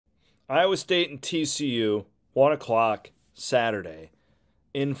Iowa State and TCU, 1 o'clock Saturday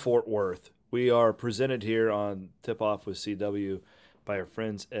in Fort Worth. We are presented here on Tip Off with CW by our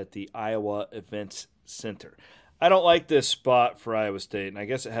friends at the Iowa Events Center. I don't like this spot for Iowa State, and I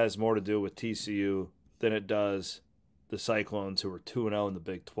guess it has more to do with TCU than it does the Cyclones, who are 2-0 in the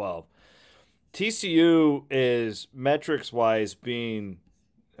Big 12. TCU is, metrics-wise, being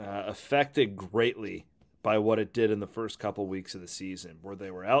affected greatly by what it did in the first couple weeks of the season, where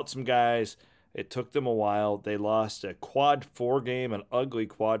they were out some guys. It took them a while. They lost a quad 4 game, an ugly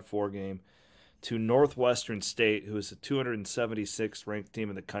quad 4 game, to Northwestern State, who is the 276th ranked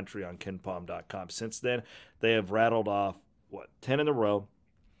team in the country on KenPom.com. Since then, they have rattled off, 10 in a row.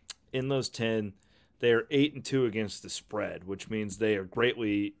 In those 10, they are 8-2 against the spread, which means they are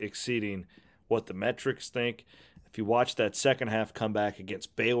greatly exceeding what the metrics think. If you watch that second half comeback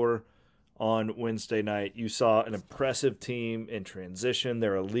against Baylor on Wednesday night, you saw an impressive team in transition.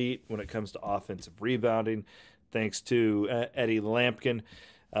 They're elite when it comes to offensive rebounding, thanks to Eddie Lampkin.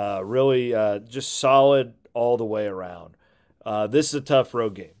 Really just solid all the way around. This is a tough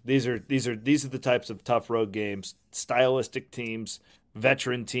road game. These are the types of tough road games, stylistic teams,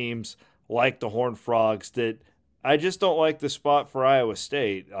 veteran teams like the Horned Frogs that I just don't like the spot for Iowa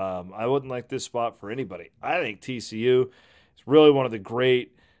State. I wouldn't like this spot for anybody. I think TCU is really one of the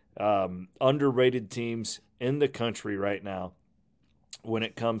great underrated teams in the country right now when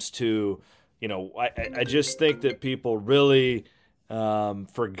it comes to, I just think that people really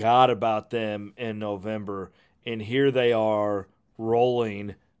forgot about them in November, and here they are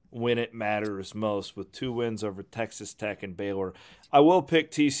rolling when it matters most with 2 wins over Texas Tech and Baylor. I will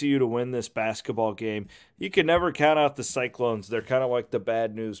pick TCU to win this basketball game. You can never count out the Cyclones. They're kind of like the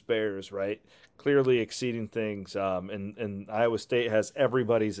bad news Bears, right? Clearly exceeding things, and Iowa State has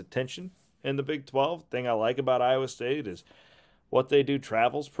everybody's attention in the Big 12. Thing I like about Iowa State is what they do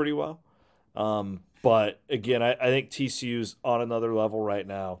travels pretty well. But, again, I think TCU's on another level right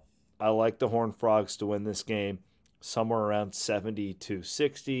now. I like the Horned Frogs to win this game somewhere around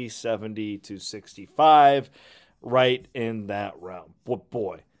 70-60, 70-65, right in that realm. But,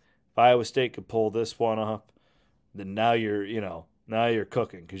 boy, if Iowa State could pull this one off, then now you're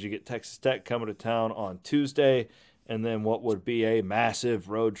cooking, because you get Texas Tech coming to town on Tuesday, and then what would be a massive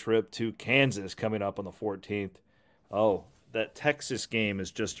road trip to Kansas coming up on the 14th. Oh, that Texas game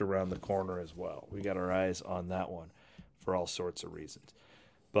is just around the corner as well. We got our eyes on that one for all sorts of reasons.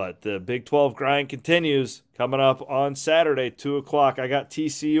 But the Big 12 grind continues coming up on Saturday, 2 o'clock. I got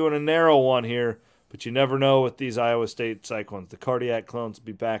TCU in a narrow one here, but you never know with these Iowa State Cyclones. The Cardiac Clones will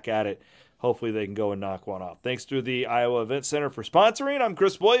be back at it. Hopefully they can go and knock one off. Thanks to the Iowa Event Center for sponsoring. I'm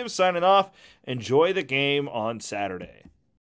Chris Williams signing off. Enjoy the game on Saturday.